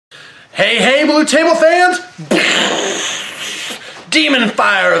Hey, hey, Blue Table fans! Demon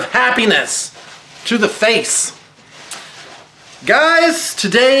fire of happiness to the face. Guys,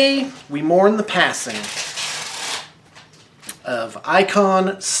 today we mourn the passing of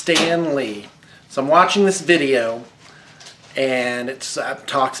icon Stan Lee. So I'm watching this video, and it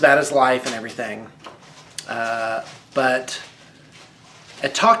talks about his life and everything. But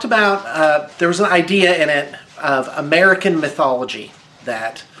it talked about, there was an idea in it of American mythology,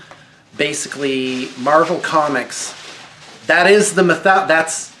 that basically Marvel Comics, that's the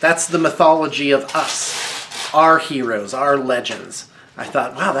mythology of us, our heroes, our legends. I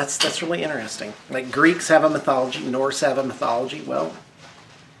thought, wow, that's really interesting. Like Greeks have a mythology, Norse have a mythology. Well,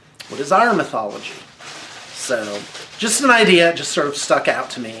 what is our mythology? So just an idea, just sort of stuck out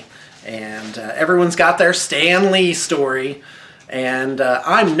to me. And everyone's got their Stan Lee story, and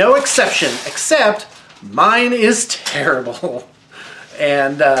I'm no exception, except mine is terrible.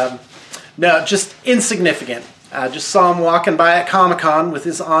 And no, just insignificant. I just saw him walking by at Comic-Con with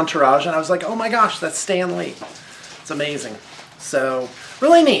his entourage, and I was like, oh my gosh, that's Stan Lee. It's amazing. So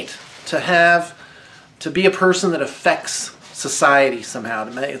really neat to be a person that affects society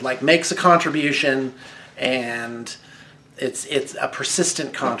somehow, like makes a contribution, and it's a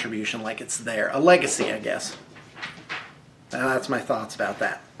persistent contribution, like it's there, a legacy, I guess. That's my thoughts about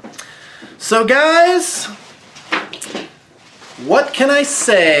that. So guys, what can I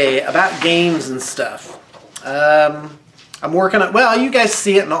say about games and stuff? I'm working on, well, you guys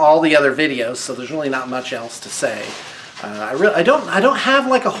see it in all the other videos, so there's really not much else to say. I don't have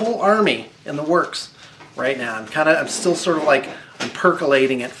like a whole army in the works right now. I'm still sort of like, I'm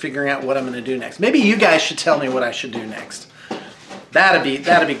percolating it, figuring out what I'm going to do next. Maybe you guys should tell me what I should do next. That'd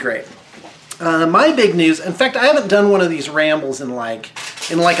be great. My big news, in fact, I haven't done one of these rambles in like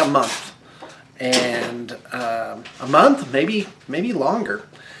a month. And a month, maybe longer.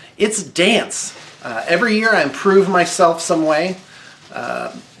 It's dance. Every year I improve myself some way.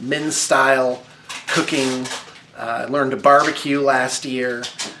 Men's style, cooking. I learned to barbecue last year.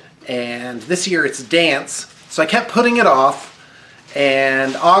 And this year it's dance. So I kept putting it off.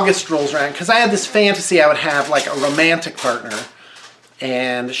 And August rolls around, because I had this fantasy I would have like a romantic partner.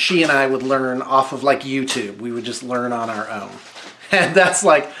 And she and I would learn off of like YouTube. We would just learn on our own. And that's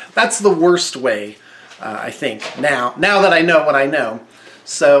the worst way, I think, now that I know what I know.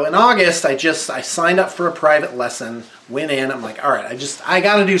 So in August, I signed up for a private lesson, went in, I'm like, all right, I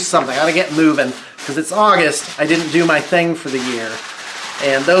got to do something. I got to get moving, because it's August. I didn't do my thing for the year.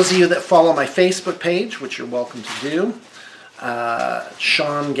 And those of you that follow my Facebook page, which you're welcome to do,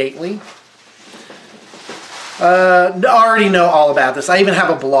 Shawn Gately, already know all about this. I even have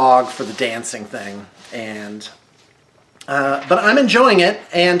a blog for the dancing thing, and but I'm enjoying it,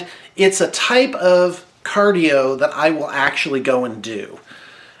 and it's a type of cardio that I will actually go and do.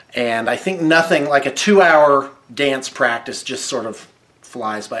 And I think nothing like a 2-hour dance practice just sort of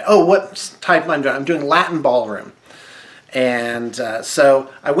flies by. Oh, what type am I doing? I'm doing Latin ballroom. And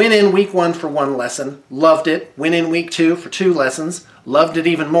so I went in week 1 for 1 lesson, loved it. Went in week 2 for 2 lessons, loved it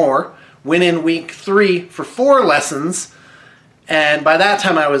even more. Went in week 3 for 4 lessons, and by that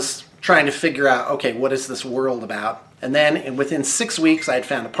time I was trying to figure out, okay, what is this world about? And then within 6 weeks I had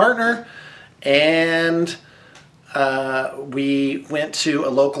found a partner, and we went to a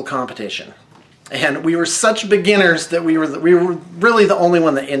local competition. And we were such beginners that we were really the only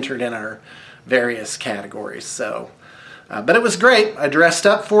one that entered in our various categories. So, but it was great. I dressed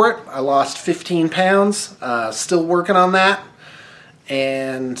up for it. I lost 15 pounds, still working on that.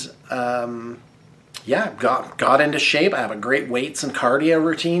 And yeah, got into shape. I have a great weights and cardio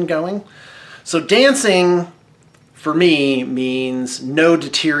routine going. So dancing for me means no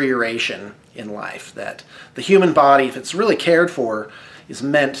deterioration in life. That the human body, if it's really cared for, is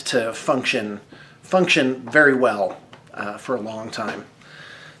meant to function very well for a long time.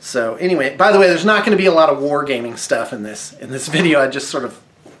 So anyway, by the way, there's not going to be a lot of wargaming stuff in this video. I just sort of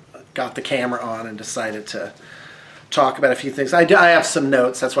got the camera on and decided to talk about a few things. I have some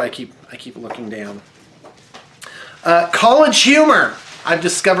notes. That's why I keep looking down. College humor. I've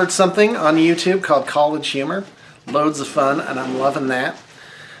discovered something on YouTube called College Humor. Loads of fun, and I'm loving that.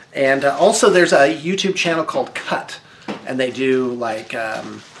 And also there's a YouTube channel called Cut, and they do like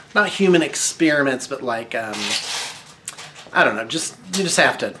not human experiments, but like I don't know. You just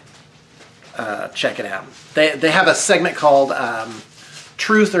have to check it out. They have a segment called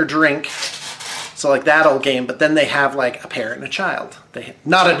Truth or Drink. So like that old game, but then they have like a parent and a child.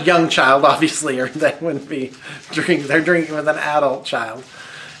 Not a young child, obviously, or they wouldn't be drinking. They're drinking with an adult child,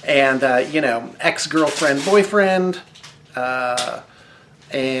 and you know, ex-girlfriend, boyfriend,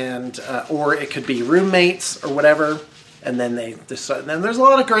 and or it could be roommates or whatever. and then then there's a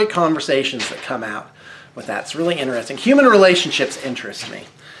lot of great conversations that come out with that. It's really interesting. Human relationships interest me.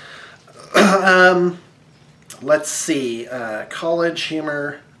 Let's see, college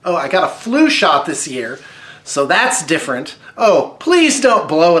humor. Oh, I got a flu shot this year, so that's different. Oh, please don't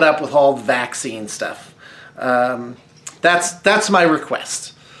blow it up with all the vaccine stuff. That's my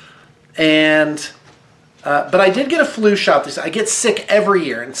request. And but I did get a flu shot this year. I get sick every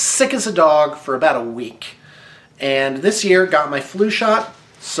year, and sick as a dog for about a week. And this year, got my flu shot.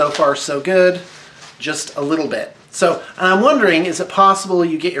 So far, so good. Just a little bit. So, and I'm wondering, is it possible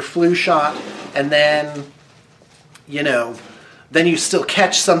you get your flu shot and then, you know, then you still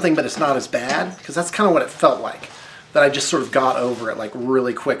catch something, but it's not as bad? Because that's kind of what it felt like. That I just sort of got over it like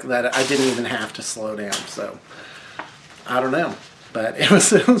really quick, that I didn't even have to slow down. So, I don't know. But it was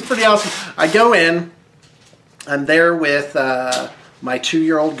pretty awesome. I go in, I'm there with my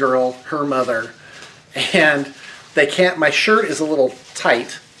 2-year-old girl, her mother, and they can't, my shirt is a little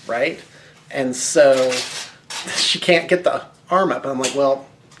tight, right? And so she can't get the arm up. And I'm like, well,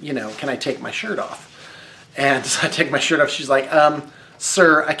 you know, can I take my shirt off? And so I take my shirt off. She's like,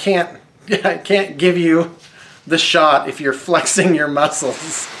 sir, I can't give you the shot if you're flexing your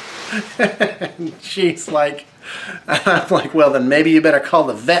muscles. And she's like, I'm like, well, then maybe you better call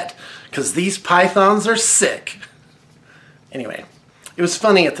the vet, because these pythons are sick. Anyway, it was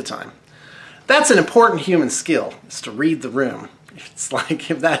funny at the time. That's an important human skill, is to read the room. It's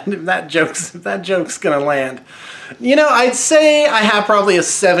like, if that joke's gonna land. You know, I'd say I have probably a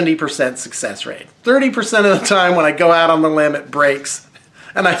 70% success rate. 30% of the time when I go out on the limb, it breaks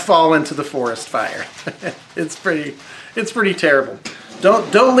and I fall into the forest fire. It's pretty terrible.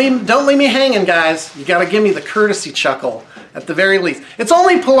 Don't leave me hanging, guys. You gotta give me the courtesy chuckle at the very least. It's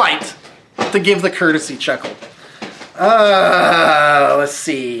only polite to give the courtesy chuckle. Let's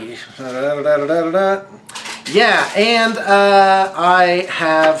see. Yeah, and I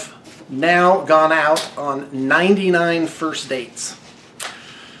have now gone out on 99 first dates.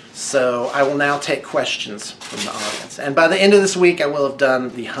 So I will now take questions from the audience. And by the end of this week, I will have done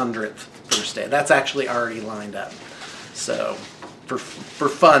the 100th first date. That's actually already lined up. So for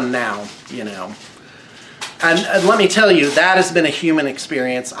fun now, you know. And let me tell you, that has been a human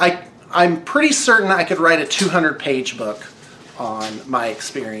experience. I'm pretty certain I could write a 200-page book on my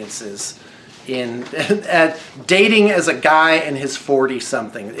experiences in dating as a guy in his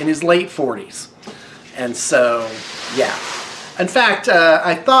 40-something, in his late 40s. And so, yeah. In fact,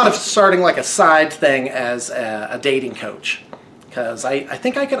 I thought of starting like a side thing as a dating coach, because I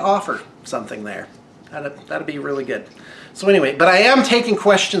think I could offer something there. That'd be really good. So anyway, but I am taking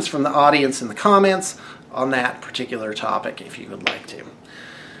questions from the audience in the comments on that particular topic if you would like to.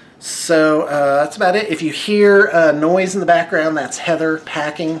 So that's about it. If you hear noise in the background, that's Heather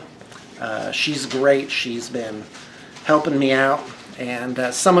packing. She's great. She's been helping me out,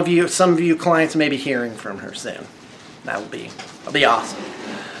 and some of you clients may be hearing from her soon. That'll be awesome.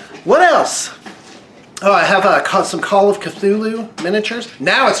 What else? Oh, I have some Call of Cthulhu miniatures.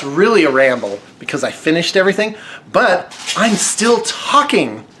 Now it's really a ramble because I finished everything, but I'm still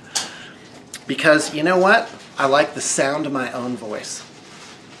talking because you know what? I like the sound of my own voice.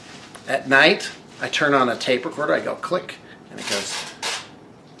 At night, I turn on a tape recorder, I go click, and it goes,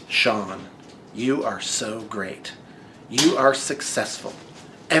 Shawn, you are so great. You are successful.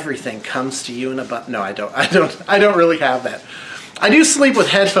 Everything comes to you in a button. No, I don't really have that. I do sleep with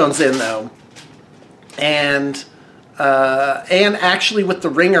headphones in though, and actually with the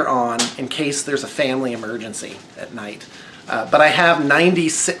ringer on in case there's a family emergency at night. But I have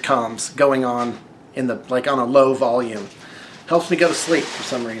 90s sitcoms going on in the on a low volume. Helps me go to sleep for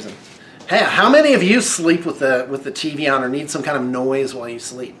some reason. Hey, how many of you sleep with the TV on or need some kind of noise while you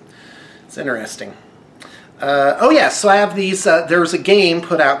sleep? It's interesting. Oh yeah, so I have these, there's a game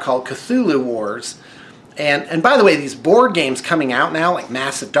put out called Cthulhu Wars. And by the way, these board games coming out now, like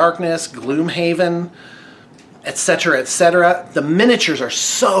Massive Darkness, Gloomhaven, etc., etc., the miniatures are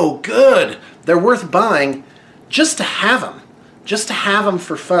so good. They're worth buying just to have them. Just to have them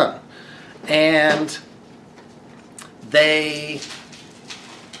for fun. And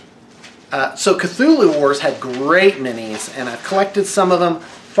so Cthulhu Wars had great minis, and I've collected some of them.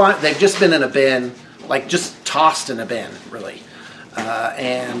 They've just been in a bin, like just tossed in a bin, really.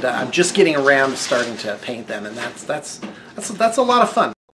 And I'm just getting around to starting to paint them, and that's a lot of fun.